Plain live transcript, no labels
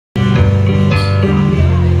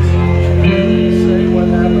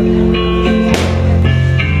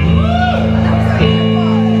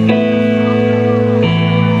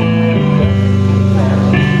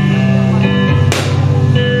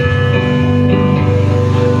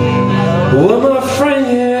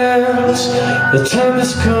The time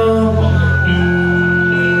has come.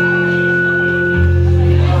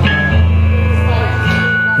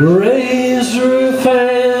 Raise the roof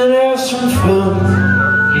and have some fun.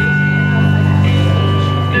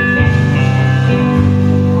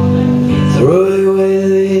 Throw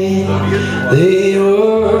away the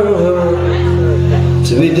world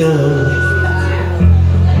to be done.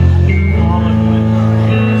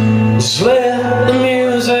 Just let the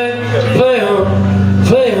music play on,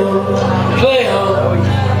 play on, play on.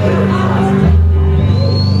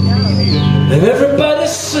 And everybody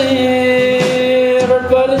sing,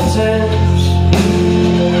 everybody dance.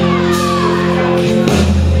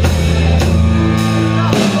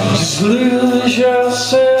 Just lose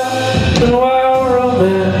yourself in wild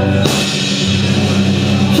romance.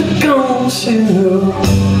 You're going to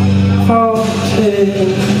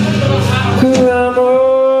party.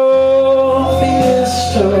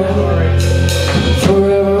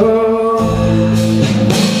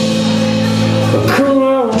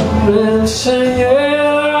 Sing it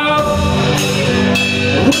out.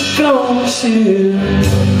 We're going to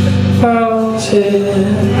party.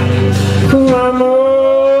 Come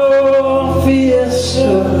on,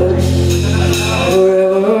 fiesta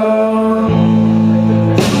forever.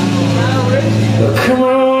 Come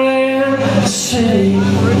on and sing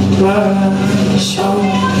my song.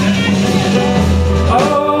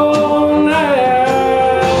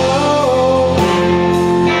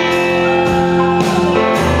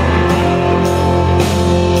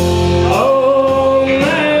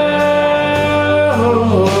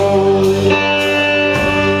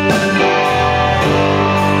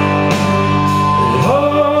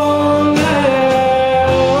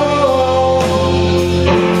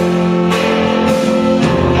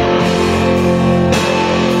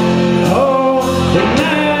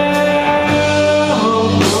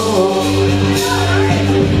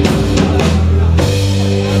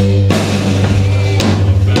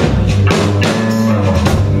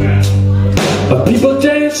 People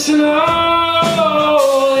dancing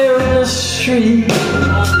all in the street.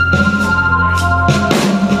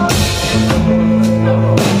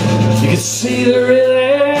 You can see the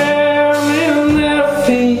rhythm in their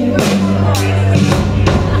feet.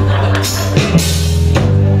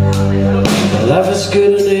 Life is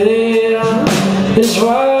good and it is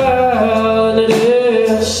wild and it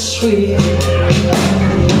is sweet.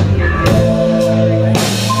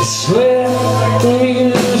 It's where the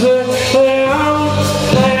music plays.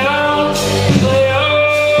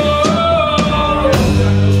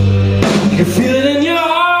 You can feel it in your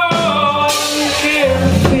heart, you can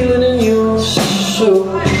feel it in your soul.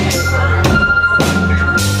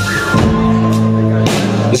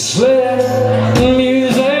 Just let the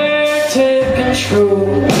music take control.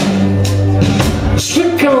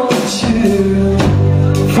 We're going to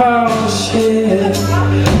party,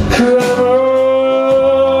 Caramba,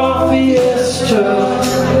 fiesta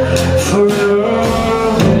forever.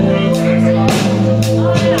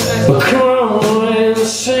 But come on and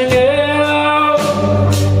sing it out.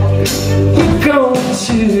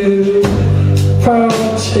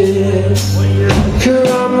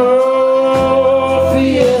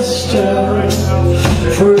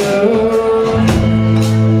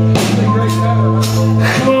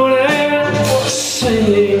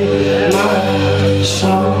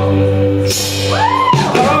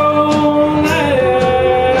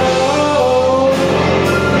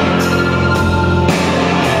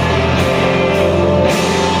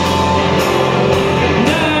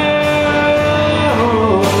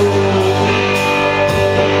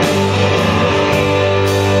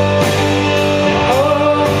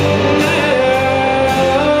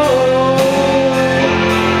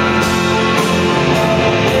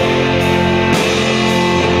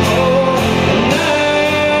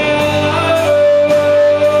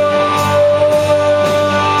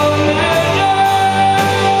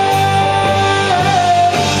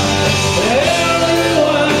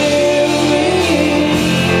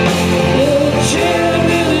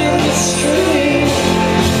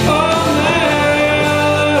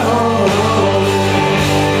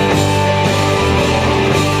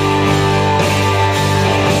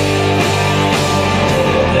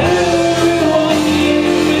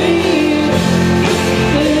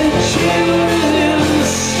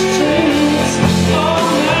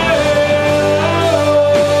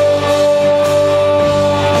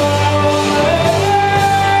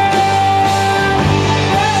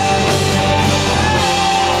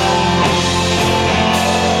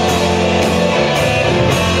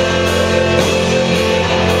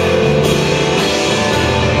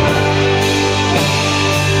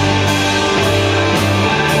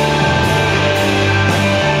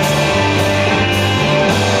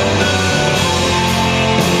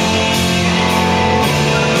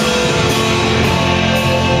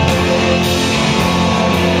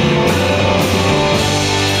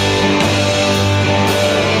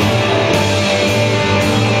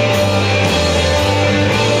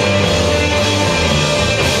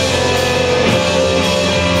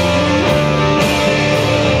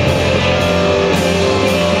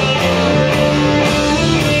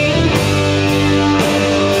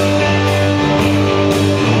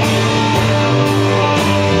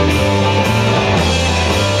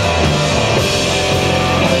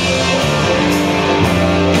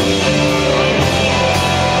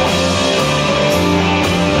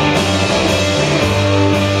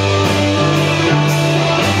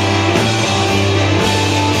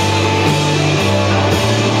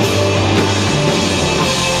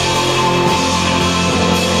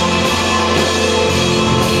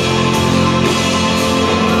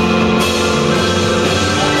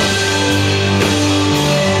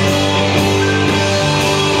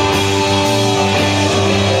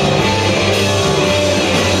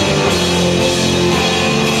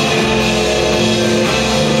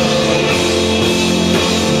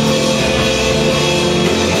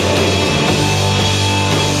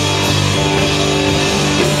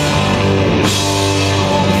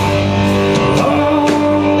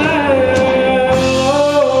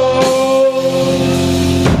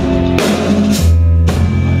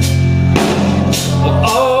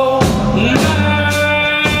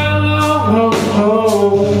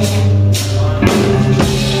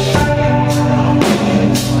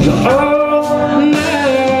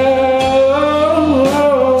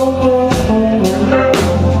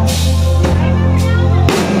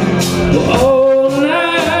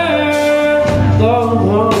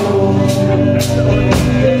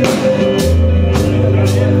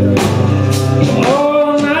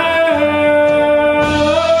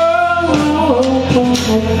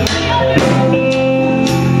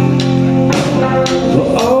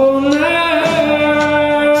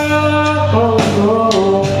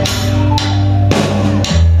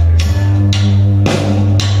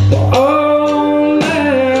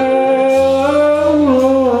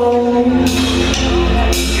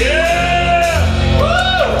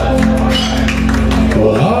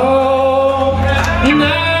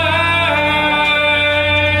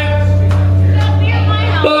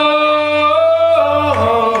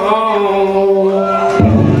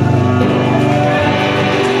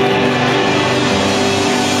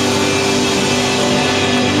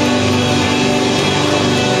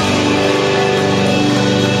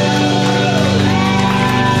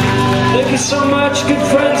 so much, good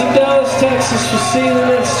friends of Dallas, Texas. We'll see you the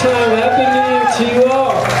next time.